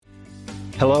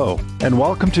Hello, and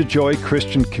welcome to Joy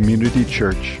Christian Community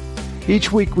Church.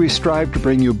 Each week we strive to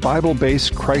bring you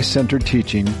Bible-based, Christ-centered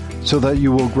teaching so that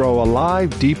you will grow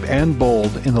alive, deep, and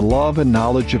bold in the love and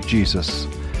knowledge of Jesus.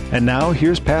 And now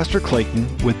here's Pastor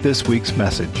Clayton with this week's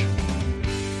message.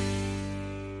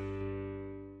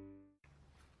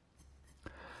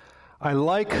 I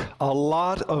like a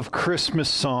lot of Christmas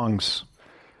songs.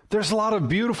 There's a lot of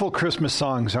beautiful Christmas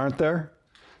songs, aren't there?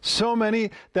 So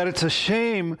many that it's a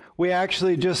shame we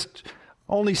actually just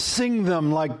only sing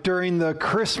them like during the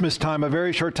Christmas time, a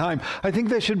very short time. I think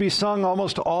they should be sung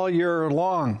almost all year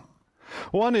long.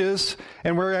 One is,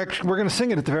 and we're going to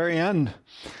sing it at the very end,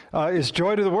 is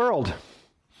Joy to the World.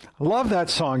 I love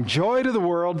that song. Joy to the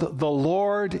world, the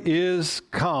Lord is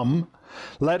come.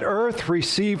 Let earth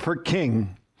receive her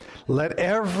King. Let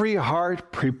every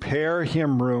heart prepare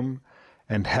him room,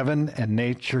 and heaven and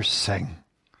nature sing.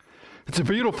 It's a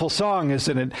beautiful song,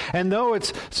 isn't it? And though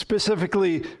it's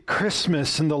specifically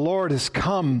Christmas and the Lord has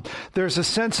come, there's a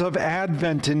sense of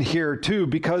Advent in here too,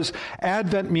 because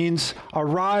Advent means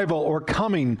arrival or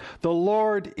coming. The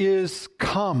Lord is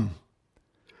come.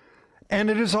 And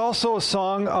it is also a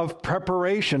song of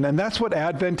preparation, and that's what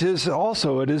Advent is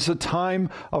also. It is a time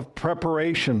of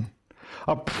preparation,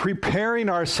 of preparing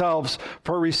ourselves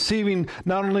for receiving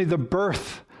not only the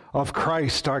birth of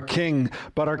Christ, our King,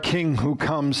 but our King who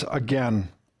comes again.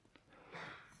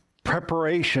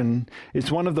 Preparation is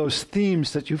one of those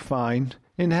themes that you find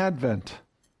in Advent.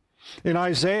 In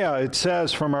Isaiah, it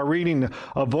says from our reading,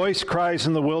 a voice cries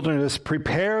in the wilderness,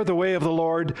 prepare the way of the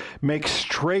Lord, make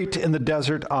straight in the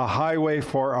desert a highway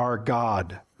for our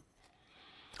God.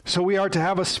 So we are to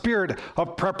have a spirit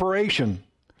of preparation.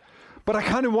 But I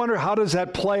kind of wonder, how does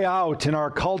that play out in our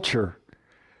culture?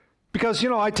 Because,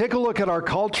 I take a look at our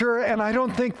culture, and I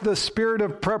don't think the spirit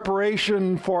of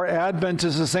preparation for Advent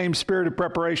is the same spirit of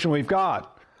preparation we've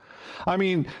got. I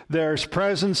mean, there's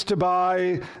presents to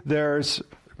buy, there's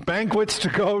banquets to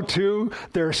go to,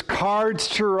 there's cards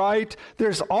to write,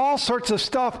 there's all sorts of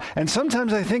stuff. And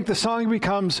sometimes I think the song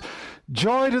becomes,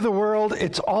 joy to the world,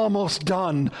 it's almost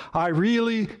done. I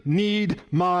really need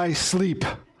my sleep.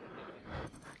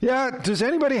 Yeah, does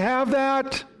anybody have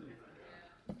that?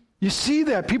 You see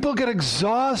that. People get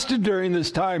exhausted during this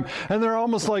time, and they're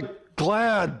almost like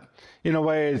glad, in a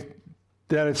way,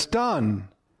 that it's done.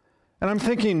 And I'm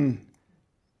thinking,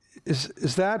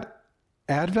 is that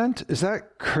Advent? Is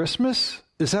that Christmas?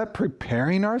 Is that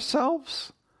preparing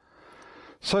ourselves?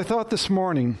 So I thought this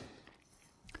morning,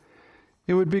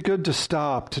 it would be good to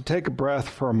stop, to take a breath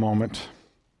for a moment,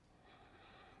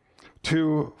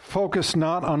 to focus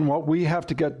not on what we have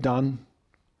to get done,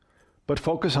 but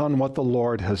focus on what the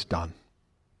Lord has done.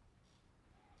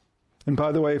 And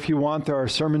by the way, if you want, there are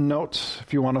sermon notes.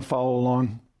 If you want to follow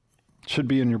along, it should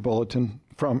be in your bulletin.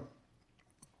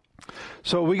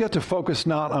 So we get to focus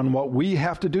not on what we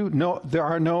have to do. No,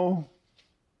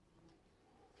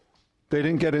 they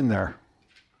didn't get in there.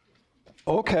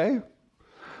 Okay.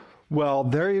 Well,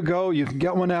 there you go. You can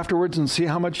get one afterwards and see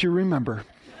how much you remember.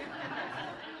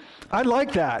 I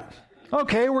like that.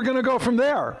 Okay, we're going to go from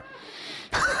there.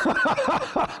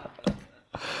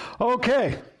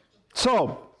 Okay,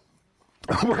 so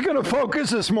we're going to focus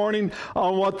this morning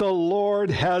on what the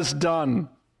Lord has done,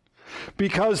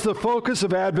 because the focus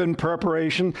of Advent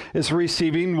preparation is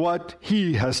receiving what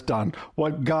He has done,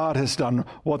 what God has done,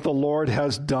 what the Lord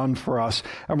has done for us.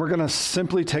 And we're going to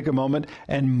simply take a moment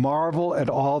and marvel at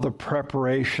all the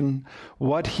preparation,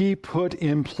 what He put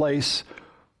in place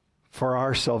for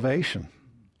our salvation.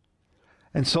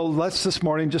 And so let's this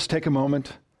morning just take a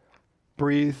moment,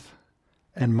 breathe,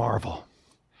 and marvel.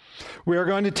 We are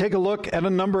going to take a look at a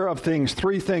number of things,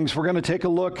 3 things. We're going to take a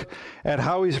look at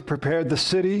how He's prepared the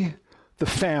city, the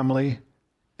family,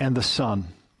 and the Son.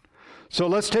 So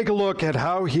let's take a look at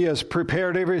how He has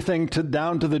prepared everything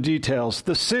down to the details.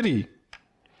 The city.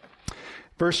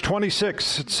 Verse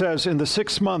 26, it says, in the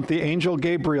 6th month, the angel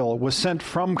Gabriel was sent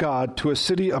from God to a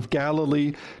city of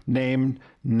Galilee named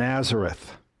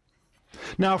Nazareth.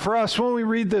 Now, for us, when we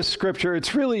read this scripture,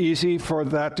 it's really easy for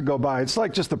that to go by. It's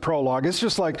like just the prologue. It's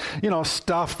just like,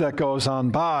 stuff that goes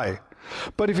on by.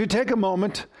 But if you take a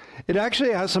moment, it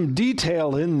actually has some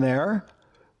detail in there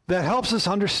that helps us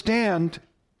understand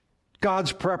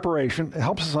God's preparation. It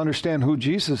helps us understand who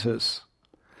Jesus is.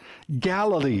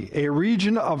 Galilee, a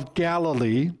region of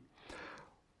Galilee,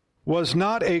 was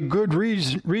not a good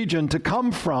region to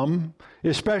come from,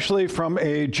 especially from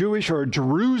a Jewish or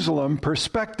Jerusalem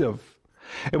perspective.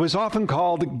 It was often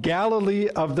called Galilee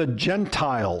of the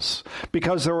Gentiles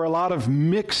because there were a lot of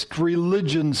mixed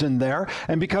religions in there.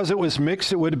 And because it was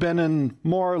mixed, it would have been in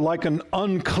more like an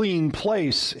unclean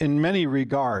place in many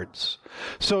regards.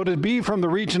 So to be from the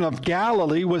region of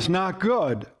Galilee was not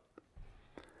good.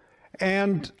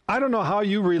 And I don't know how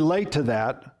you relate to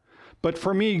that. But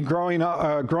for me, growing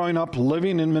up,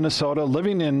 living in Minnesota,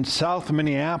 living in South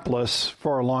Minneapolis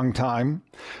for a long time,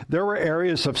 there were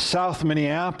areas of South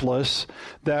Minneapolis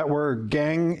that were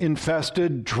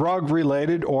gang-infested,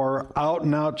 drug-related, or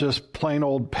out-and-out just plain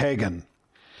old pagan.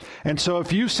 And so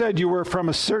if you said you were from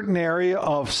a certain area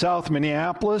of South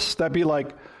Minneapolis, that'd be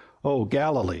like, oh,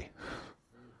 Galilee.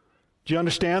 Do you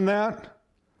understand that?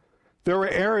 There were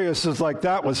areas that's like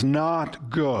that was not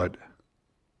good.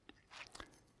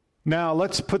 Now,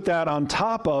 let's put that on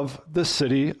top of the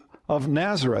city of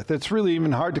Nazareth. It's really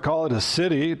even hard to call it a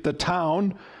city, the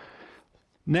town.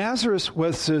 Nazareth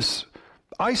was this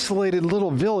isolated little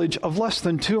village of less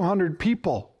than 200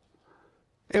 people.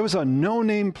 It was a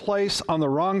no-name place on the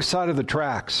wrong side of the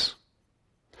tracks.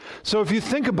 So if you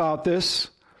think about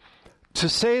this, to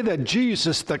say that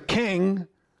Jesus, the King,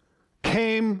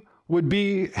 would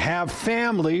have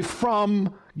family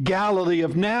from Galilee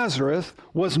of Nazareth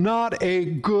was not a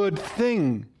good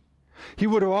thing. He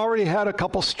would have already had a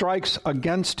couple strikes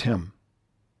against him.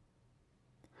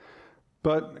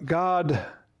 But God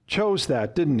chose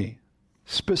that, didn't he?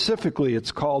 Specifically,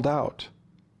 it's called out.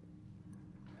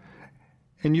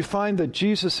 And you find that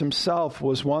Jesus himself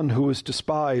was one who was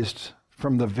despised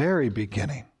from the very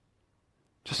beginning.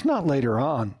 Just not later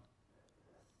on,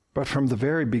 but from the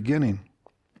very beginning.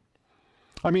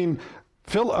 I mean,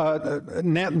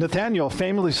 Nathanael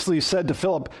famously said to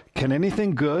Philip, "Can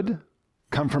anything good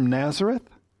come from Nazareth?"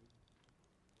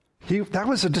 That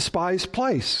was a despised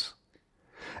place.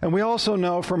 And we also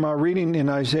know from our reading in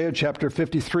Isaiah chapter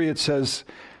 53, it says,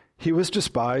 "He was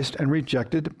despised and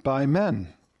rejected by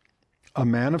men, a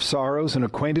man of sorrows and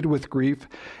acquainted with grief,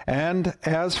 and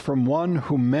as from one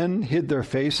whom men hid their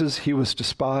faces, he was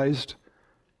despised,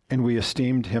 and we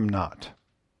esteemed him not."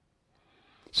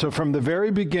 So from the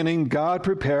very beginning, God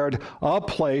prepared a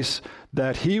place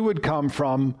that he would come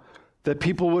from, that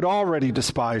people would already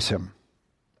despise him.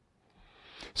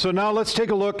 So now let's take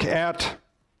a look at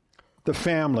the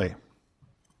family.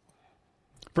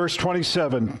 Verse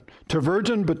 27, "To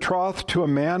virgin betrothed to a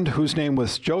man whose name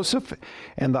was Joseph,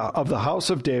 and of the house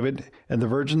of David, and the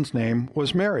virgin's name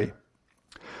was Mary."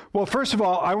 Well, first of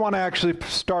all, I want to actually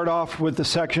start off with the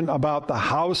section about the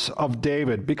house of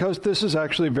David, because this is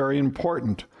actually very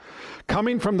important.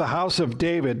 Coming from the house of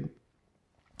David,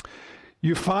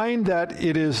 you find that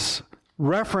it is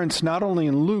referenced not only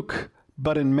in Luke,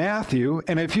 but in Matthew.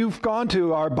 And if you've gone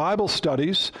to our Bible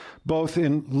studies, both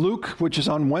in Luke, which is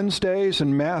on Wednesdays,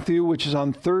 and Matthew, which is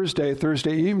on Thursday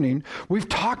evening, we've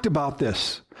talked about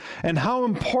this and how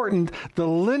important the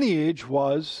lineage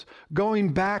was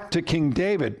going back to King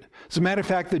David. As a matter of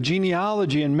fact, the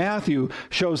genealogy in Matthew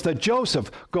shows that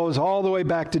Joseph goes all the way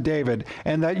back to David,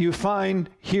 and that you find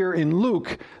here in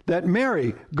Luke that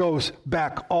Mary goes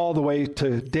back all the way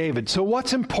to David. So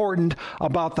what's important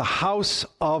about the house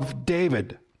of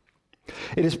David?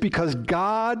 It is because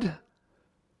God,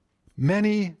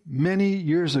 many, many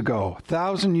years ago,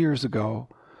 1,000 years ago,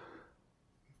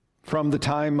 from the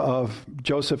time of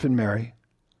Joseph and Mary,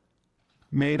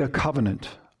 made a covenant,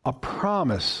 a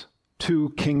promise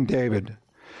to King David.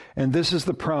 And this is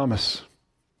the promise.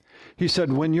 He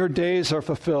said, "When your days are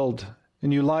fulfilled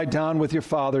and you lie down with your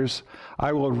fathers,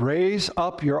 I will raise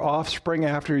up your offspring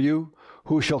after you,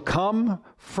 who shall come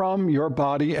from your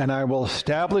body, and I will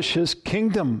establish his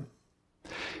kingdom.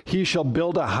 He shall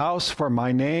build a house for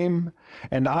my name,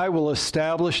 and I will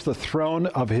establish the throne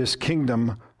of his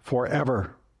kingdom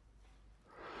forever."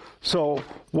 So,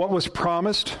 what was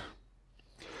promised?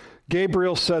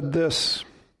 Gabriel said this.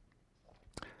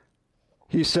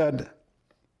 He said,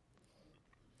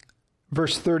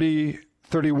 verse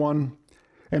 31,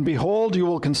 "And behold, you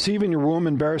will conceive in your womb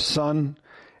and bear a son,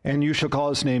 and you shall call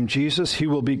his name Jesus. He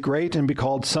will be great and be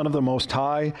called Son of the Most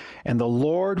High, and the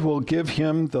Lord will give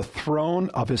him the throne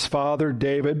of his father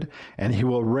David, and he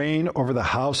will reign over the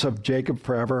house of Jacob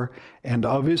forever, and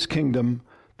of his kingdom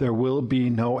there will be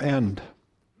no end."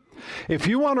 If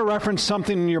you want to reference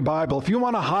something in your Bible, if you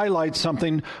want to highlight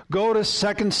something, go to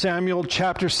 2 Samuel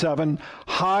chapter 7,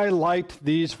 highlight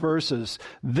these verses.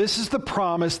 This is the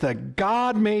promise that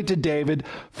God made to David,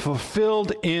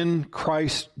 fulfilled in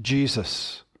Christ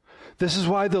Jesus. This is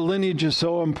why the lineage is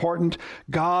so important.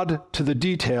 God, to the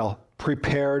detail,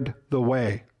 prepared the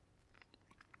way.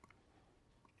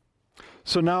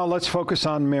 So now let's focus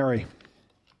on Mary.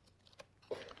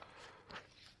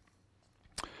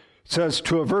 It says,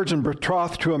 to a virgin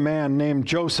betrothed to a man named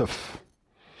Joseph.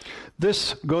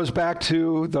 This goes back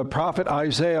to the prophet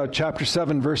Isaiah chapter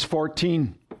 7, verse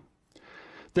 14.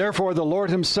 Therefore, the Lord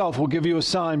himself will give you a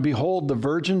sign. Behold, the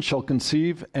virgin shall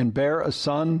conceive and bear a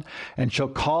son, and shall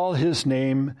call his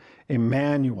name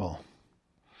Emmanuel.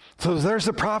 So there's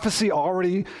the prophecy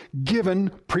already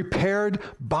given, prepared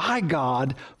by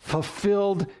God,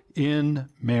 fulfilled in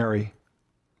Mary.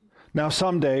 Now,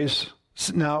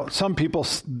 some people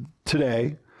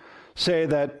today say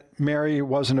that Mary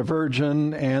wasn't a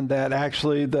virgin, and that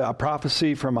actually the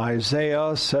prophecy from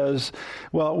Isaiah says,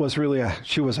 well, it was really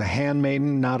she was a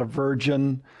handmaiden, not a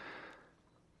virgin.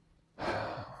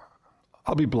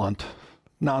 I'll be blunt.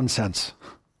 Nonsense.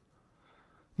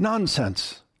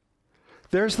 Nonsense.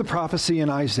 There's the prophecy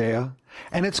in Isaiah,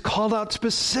 and it's called out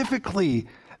specifically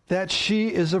that she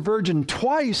is a virgin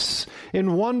twice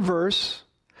in one verse.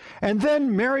 And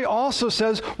then Mary also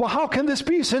says, well, how can this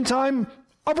be since I'm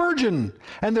a virgin?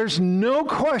 And there's no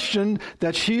question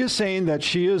that she is saying that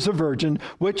she is a virgin,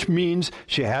 which means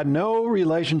she had no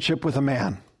relationship with a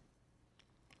man.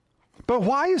 But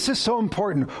why is this so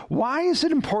important? Why is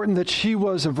it important that she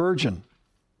was a virgin?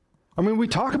 I mean, we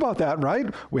talk about that,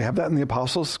 right? We have that in the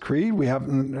Apostles' Creed. We have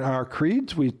in our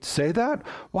creeds, we say that.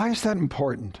 Why is that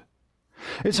important?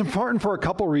 It's important for a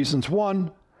couple reasons.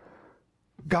 One,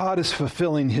 God is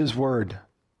fulfilling his word.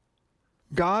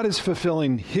 God is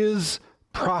fulfilling his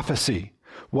prophecy,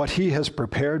 what he has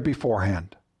prepared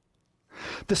beforehand.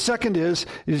 The second is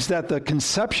that the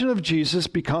conception of Jesus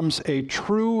becomes a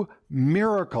true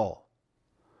miracle.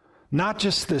 Not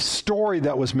just this story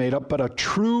that was made up, but a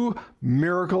true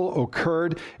miracle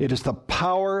occurred. It is the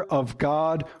power of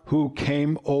God who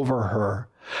came over her.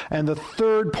 And the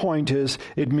third point is,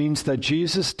 it means that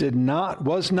Jesus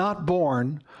was not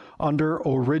born under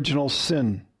original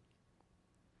sin.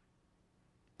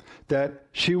 That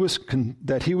he was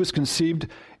conceived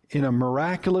in a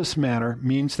miraculous manner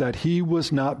means that he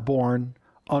was not born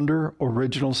under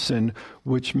original sin,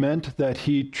 which meant that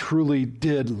he truly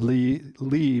did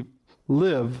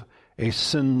live a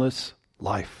sinless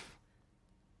life.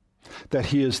 That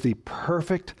he is the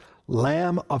perfect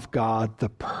Lamb of God, the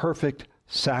perfect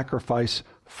sacrifice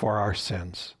for our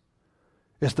sins.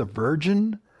 Is the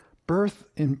virgin birth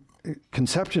in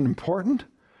conception important?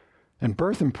 And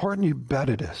birth important? You bet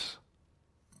it is.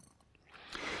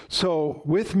 So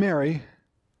with Mary,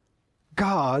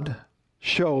 God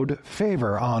showed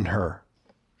favor on her.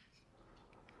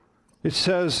 It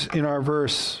says in our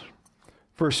verse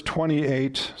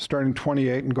 28, starting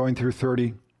 28 and going through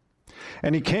 30,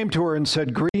 and he came to her and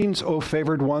said, Greetings, O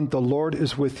favored one, the Lord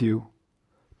is with you.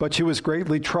 But she was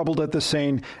greatly troubled at the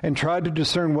saying, and tried to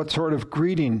discern what sort of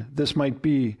greeting this might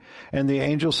be. And the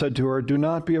angel said to her, Do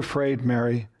not be afraid,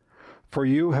 Mary, for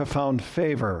you have found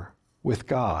favor with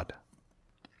God.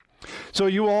 So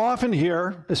you will often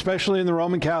hear, especially in the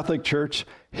Roman Catholic Church,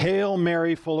 Hail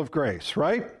Mary, full of grace,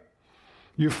 right?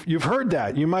 You've heard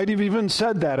that. You might have even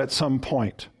said that at some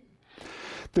point.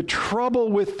 The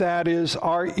trouble with that is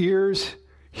our ears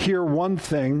hear one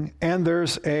thing, and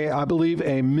there's I believe,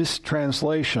 a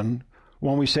mistranslation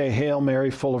when we say Hail Mary,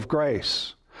 full of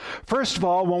grace. First of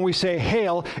all, when we say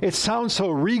hail, it sounds so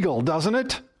regal, doesn't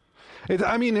it?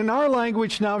 In our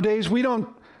language nowadays, we don't,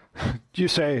 you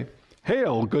say,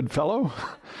 Hail, good fellow.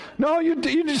 No, you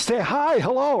just say hi,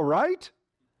 hello, right?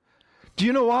 Do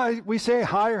you know why we say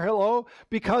hi or hello?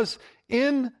 Because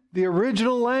in the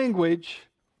original language,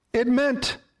 it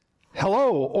meant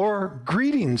hello or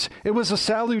greetings. It was a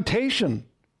salutation.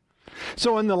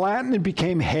 So in the Latin, it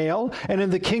became hail, and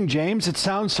in the King James, it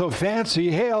sounds so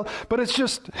fancy, hail, but it's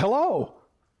just hello.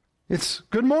 It's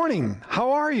good morning.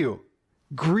 How are you?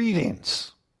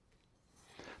 Greetings.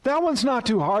 That one's not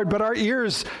too hard, but our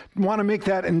ears want to make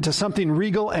that into something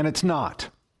regal, and it's not.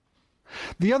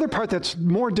 The other part that's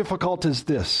more difficult is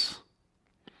this: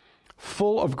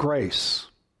 full of grace.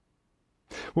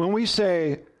 When we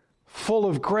say full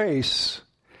of grace,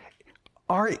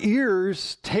 our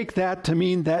ears take that to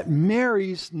mean that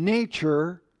Mary's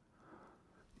nature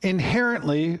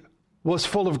inherently was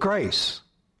full of grace.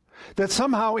 That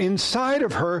somehow inside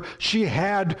of her she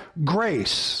had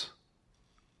grace.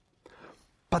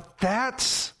 But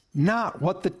that's not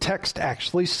what the text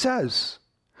actually says.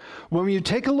 When you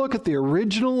take a look at the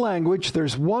original language,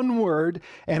 there's one word,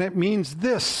 and it means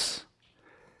this.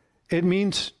 It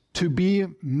means to be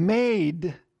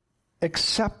made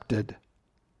accepted.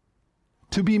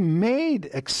 To be made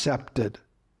accepted.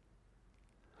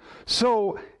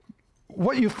 So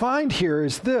what you find here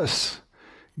is this: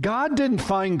 God didn't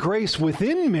find grace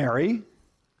within Mary.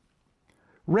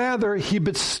 Rather, he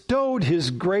bestowed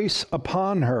his grace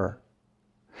upon her.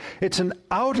 It's an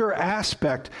outer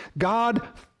aspect. God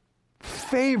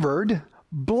favored,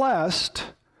 blessed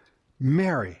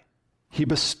Mary. He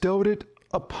bestowed it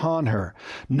upon her,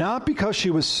 not because she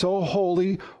was so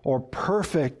holy or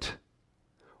perfect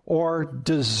or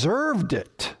deserved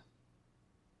it.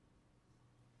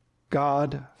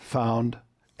 God found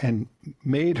and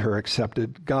made her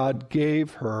accepted. God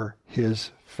gave her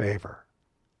his favor.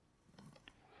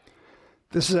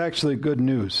 This is actually good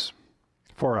news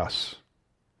for us.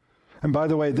 And by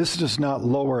the way, this does not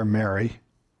lower Mary.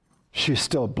 She's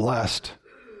still blessed.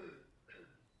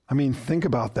 I mean, think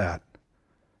about that.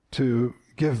 To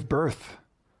give birth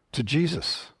to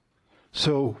Jesus.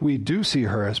 So we do see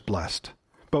her as blessed,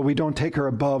 but we don't take her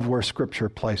above where Scripture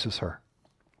places her.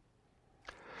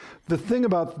 The thing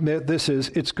about this is,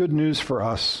 it's good news for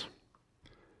us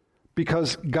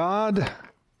because God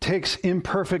takes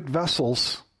imperfect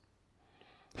vessels.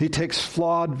 He takes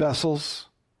flawed vessels.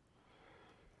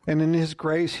 And in his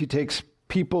grace, he takes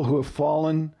people who have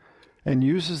fallen and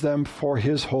uses them for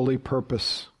his holy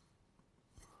purpose.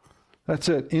 That's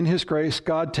it. In his grace,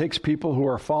 God takes people who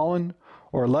are fallen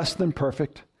or less than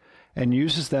perfect and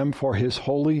uses them for his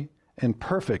holy and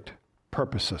perfect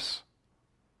purposes.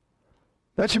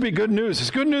 That should be good news. It's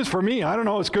good news for me. I don't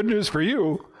know, it's good news for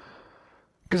you.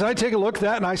 Because I take a look at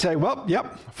that and I say, well,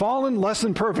 yep, fallen, less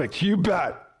than perfect, you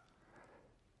bet.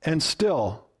 And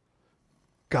still,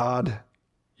 God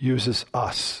uses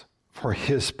us for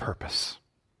his purpose.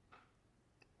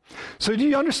 So do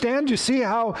you understand? Do you see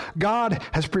how God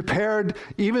has prepared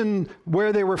even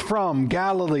where they were from,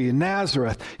 Galilee,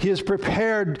 Nazareth? He has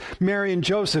prepared Mary and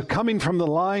Joseph coming from the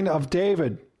line of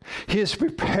David. He has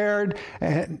prepared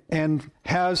and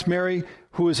has Mary,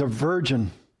 who is a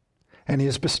virgin, and he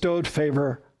has bestowed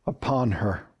favor upon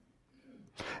her.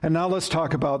 And now let's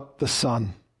talk about the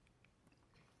Son.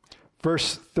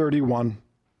 Verse 31.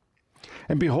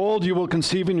 And behold, you will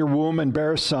conceive in your womb and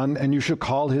bear a son, and you shall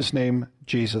call his name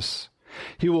Jesus.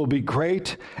 He will be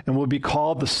great and will be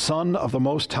called the Son of the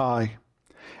Most High.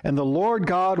 And the Lord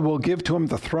God will give to him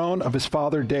the throne of his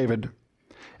father David.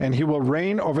 And he will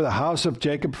reign over the house of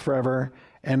Jacob forever,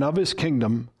 and of his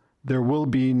kingdom there will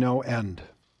be no end.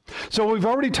 So we've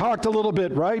already talked a little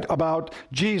bit, right, about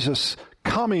Jesus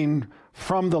coming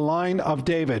from the line of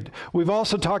David. We've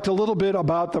also talked a little bit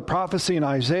about the prophecy in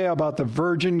Isaiah about the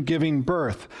virgin giving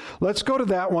birth. Let's go to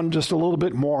that one just a little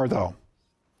bit more, though.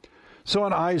 So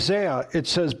in Isaiah, it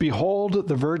says, behold,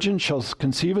 the virgin shall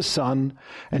conceive a son,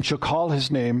 and shall call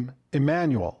his name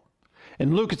Emmanuel.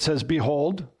 In Luke, it says,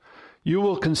 behold, you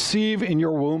will conceive in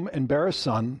your womb and bear a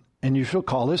son, and you shall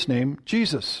call his name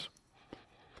Jesus.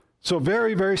 So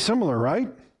very, very similar, right?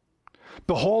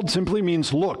 Behold simply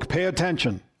means look, pay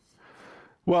attention.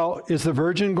 Well, is the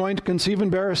virgin going to conceive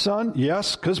and bear a son?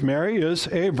 Yes, because Mary is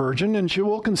a virgin, and she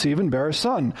will conceive and bear a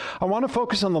son. I want to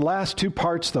focus on the last two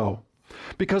parts, though,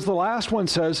 because the last one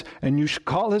says, and you shall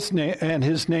call his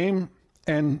name,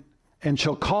 and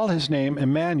shall call his name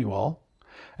Emmanuel,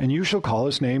 and you shall call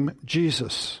his name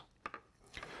Jesus.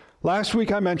 Last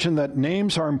week I mentioned that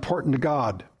names are important to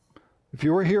God. If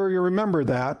you were here, you remember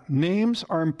that. Names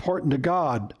are important to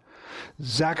God.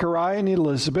 Zechariah and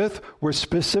Elizabeth were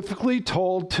specifically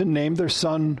told to name their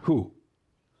son who?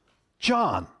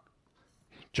 John.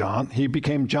 He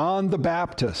became John the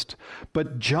Baptist.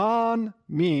 But John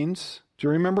means, do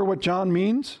you remember what John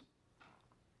means?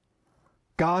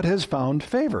 God has found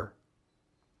favor.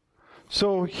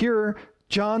 So here,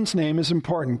 John's name is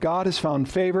important. God has found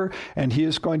favor, and he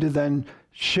is going to then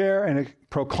share and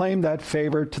proclaim that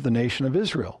favor to the nation of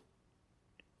Israel.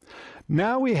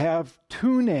 Now we have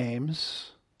two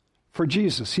names for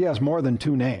Jesus. He has more than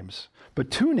two names,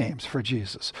 but two names for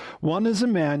Jesus. One is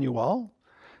Emmanuel.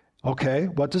 Okay,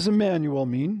 what does Emmanuel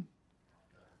mean?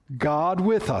 God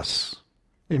with us.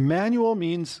 Emmanuel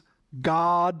means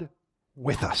God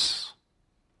with us.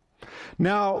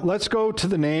 Now, let's go to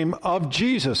the name of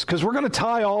Jesus, because we're going to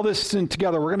tie all this in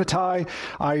together. We're going to tie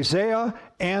Isaiah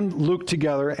and Luke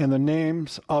together in the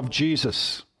names of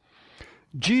Jesus.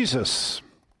 Jesus.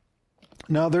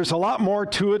 Now, there's a lot more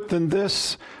to it than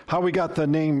this, how we got the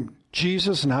name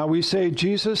Jesus and how we say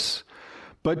Jesus.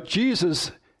 But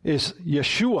Jesus is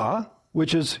Yeshua,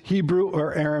 which is Hebrew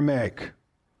or Aramaic.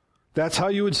 That's how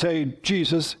you would say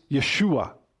Jesus,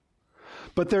 Yeshua.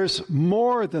 But there's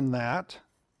more than that.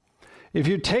 If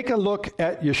you take a look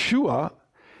at Yeshua,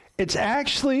 it's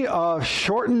actually a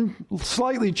shortened,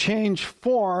 slightly changed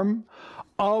form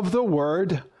of the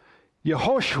word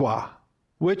Yehoshua,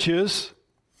 which is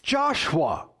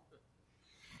Joshua.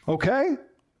 Okay?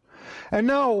 And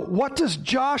now, what does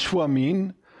Joshua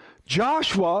mean?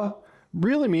 Joshua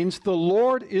really means the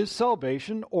Lord is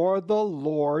salvation, or the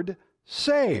Lord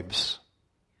saves.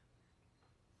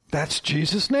 That's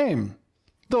Jesus' name.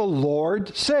 The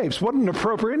Lord saves. What an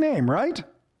appropriate name, right?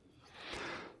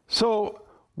 So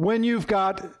when you've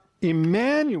got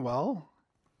Emmanuel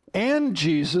and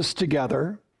Jesus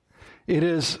together, it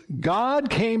is God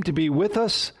came to be with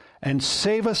us and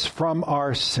save us from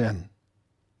our sin.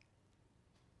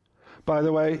 By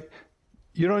the way,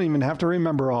 you don't even have to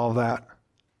remember all of that.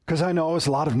 Because I know it's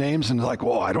a lot of names and like,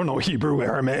 whoa, I don't know Hebrew,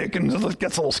 Aramaic, and it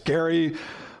gets a little scary.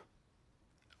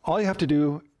 All you have to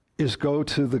do is go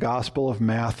to the Gospel of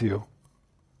Matthew.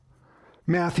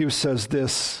 Matthew says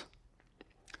this,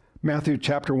 Matthew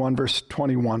chapter 1, verse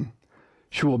 21.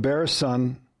 She will bear a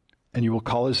son, and you will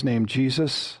call his name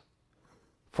Jesus,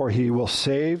 for he will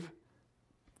save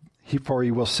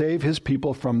his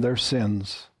people from their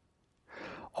sins.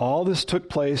 All this took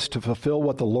place to fulfill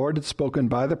what the Lord had spoken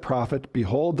by the prophet.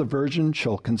 Behold, the virgin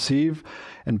shall conceive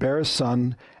and bear a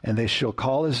son, and they shall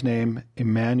call his name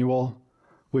Emmanuel,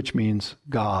 which means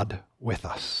God with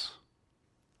us.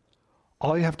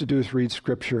 All you have to do is read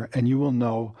Scripture, and you will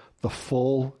know the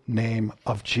full name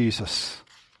of Jesus.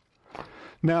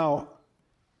 Now,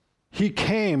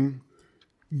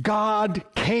 God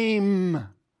came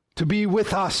to be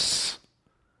with us.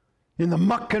 In the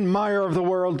muck and mire of the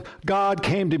world, God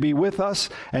came to be with us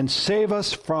and save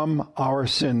us from our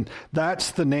sin.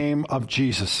 That's the name of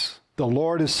Jesus. The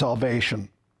Lord is salvation.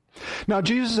 Now,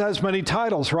 Jesus has many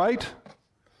titles, right?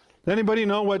 Anybody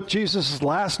know what Jesus'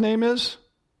 last name is?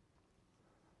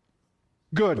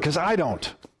 Good, because I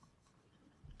don't.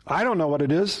 I don't know what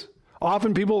it is.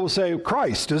 Often people will say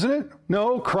Christ, isn't it?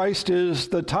 No, Christ is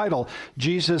the title.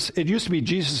 Jesus, it used to be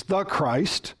Jesus the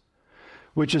Christ,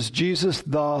 which is Jesus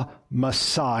the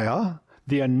Messiah,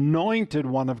 the anointed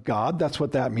one of God. That's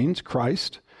what that means,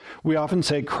 Christ. We often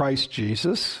say Christ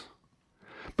Jesus.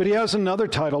 But he has another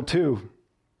title too.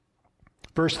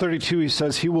 Verse 32, he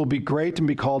says, he will be great and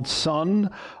be called Son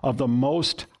of the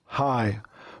Most High.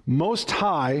 Most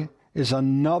High is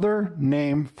another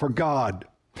name for God.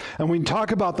 And we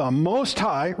talk about the Most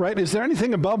High, right? Is there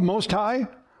anything above Most High?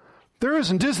 There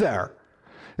isn't, is there?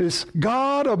 It's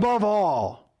God above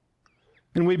all.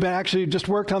 And we've been actually just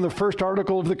worked on the first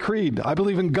article of the Creed. I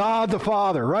believe in God the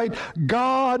Father, right?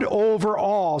 God over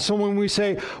all. So when we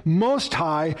say Most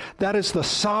High, that is the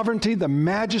sovereignty, the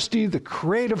majesty, the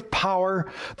creative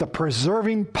power, the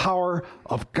preserving power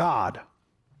of God.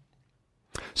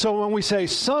 So when we say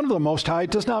Son of the Most High,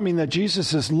 it does not mean that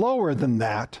Jesus is lower than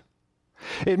that.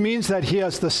 It means that he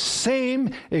has the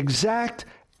same exact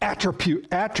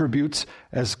attributes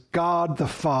as God the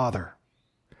Father.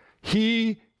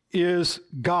 He is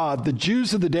God. The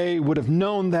Jews of the day would have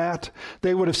known that.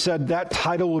 They would have said that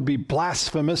title would be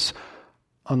blasphemous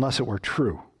unless it were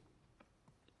true.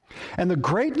 And the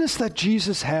greatness that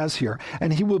Jesus has here,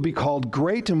 and he will be called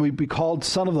great and will be called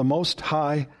Son of the Most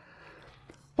High.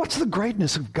 What's the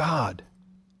greatness of God?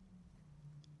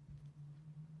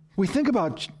 We think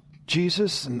about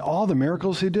Jesus and all the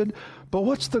miracles he did, but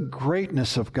what's the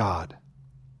greatness of God?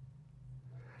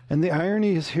 And the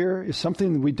irony is here is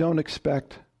something we don't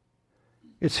expect.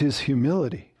 It's his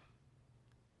humility.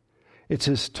 It's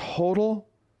his total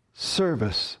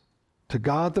service to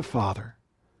God the Father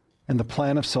and the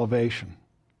plan of salvation.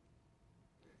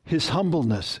 His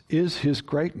humbleness is his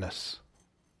greatness.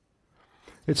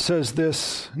 It says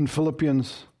this in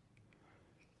Philippians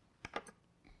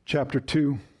chapter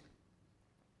 2.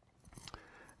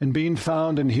 And being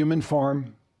found in human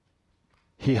form,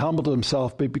 he humbled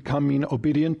himself by becoming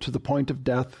obedient to the point of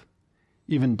death,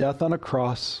 even death on a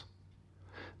cross.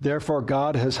 Therefore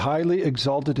God has highly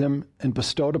exalted him and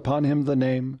bestowed upon him the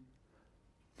name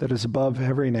that is above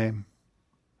every name,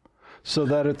 so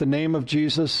that at the name of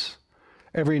Jesus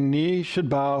every knee should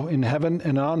bow in heaven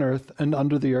and on earth and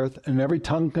under the earth, and every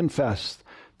tongue confess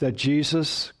that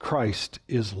Jesus Christ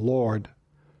is Lord,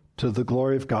 to the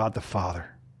glory of God the Father.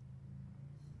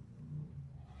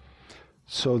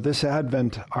 So this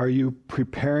Advent, are you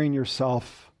preparing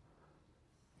yourself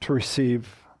to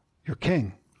receive your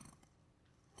King?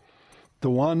 The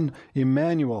one,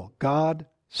 Emmanuel, God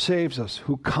saves us,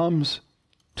 who comes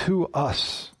to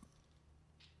us.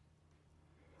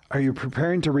 Are you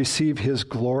preparing to receive his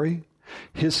glory,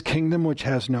 his kingdom which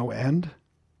has no end?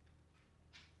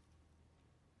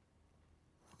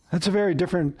 That's a very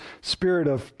different spirit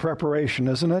of preparation,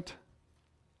 isn't it?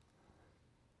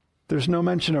 There's no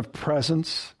mention of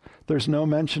presents. There's no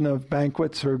mention of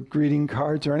banquets or greeting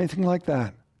cards or anything like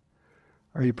that.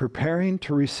 Are you preparing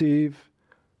to receive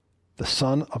the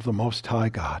Son of the Most High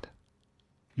God,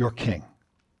 your King?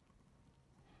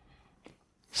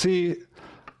 See,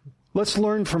 let's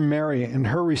learn from Mary and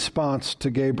her response to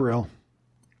Gabriel.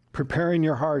 preparing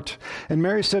your heart. And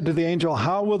Mary said to the angel,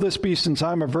 how will this be since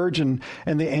I'm a virgin?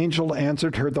 And the angel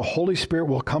answered her, the Holy Spirit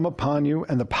will come upon you,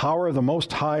 and the power of the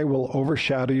Most High will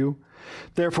overshadow you.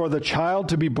 Therefore, the child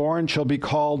to be born shall be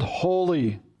called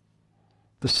Holy,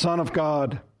 the Son of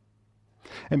God.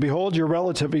 And behold, your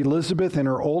relative Elizabeth in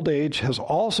her old age has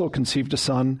also conceived a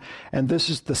son, and this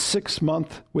is the 6th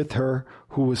month with her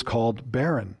who was called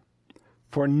barren.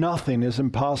 For nothing is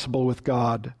impossible with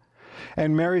God.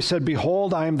 And Mary said,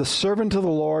 behold, I am the servant of the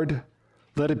Lord.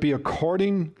 Let it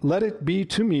be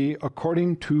to me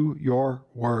according to your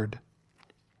word.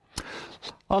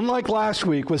 Unlike last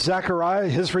week with Zechariah,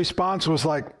 his response was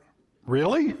like,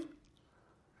 really?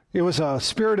 It was a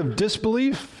spirit of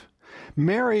disbelief.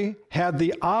 Mary had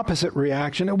the opposite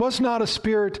reaction. It was not a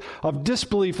spirit of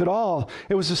disbelief at all.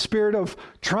 It was a spirit of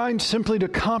trying simply to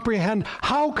comprehend,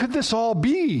 how could this all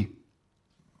be?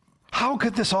 How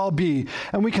could this all be?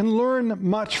 And we can learn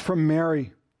much from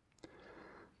Mary.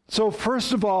 So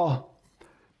first of all,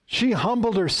 she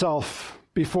humbled herself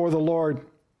before the Lord.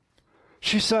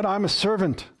 She said, I'm a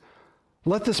servant.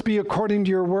 Let this be according to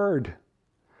your word.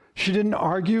 She didn't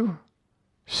argue.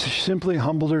 She simply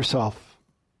humbled herself.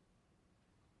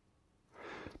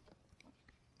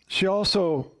 She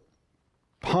also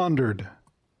pondered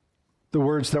the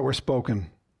words that were spoken.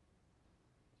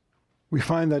 We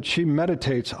find that she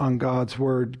meditates on God's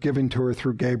word given to her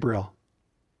through Gabriel.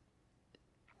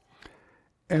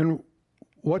 And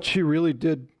what she really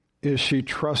did is she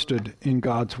trusted in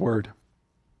God's word.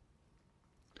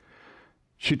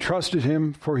 She trusted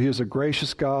him, for he is a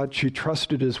gracious God. She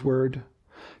trusted his word.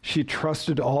 She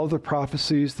trusted all the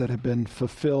prophecies that had been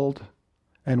fulfilled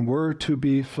and were to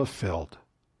be fulfilled.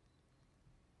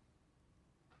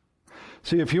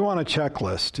 See, if you want a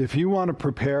checklist, if you want to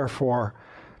prepare for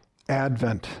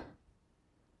Advent,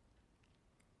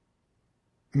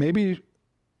 maybe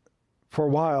for a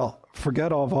while,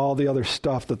 forget all the other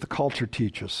stuff that the culture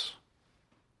teaches.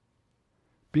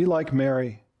 Be like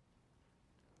Mary.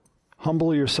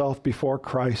 Humble yourself before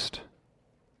Christ.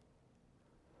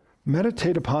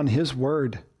 Meditate upon his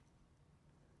word.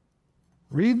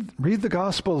 Read the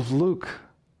Gospel of Luke,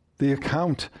 the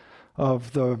account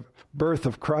of the birth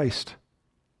of Christ.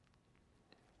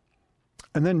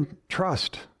 And then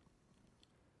trust.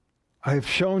 I have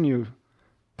shown you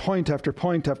point after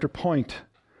point after point,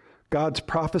 God's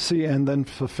prophecy and then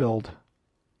fulfilled.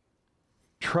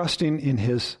 Trusting in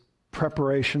his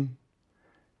preparation,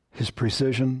 his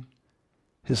precision,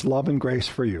 his love and grace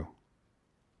for you.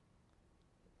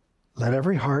 Let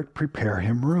every heart prepare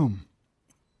him room.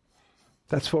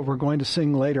 That's what we're going to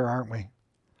sing later, aren't we?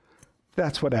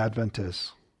 That's what Advent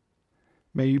is.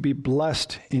 May you be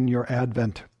blessed in your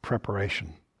Advent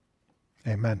preparation.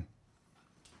 Amen.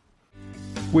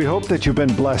 We hope that you've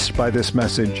been blessed by this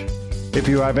message. If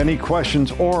you have any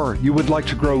questions or you would like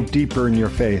to grow deeper in your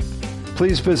faith,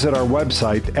 please visit our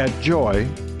website at joyccc.com.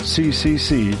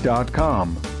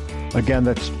 Again,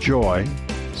 that's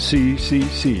joyccc.com.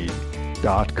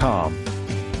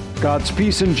 God's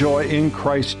peace and joy in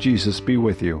Christ Jesus be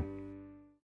with you.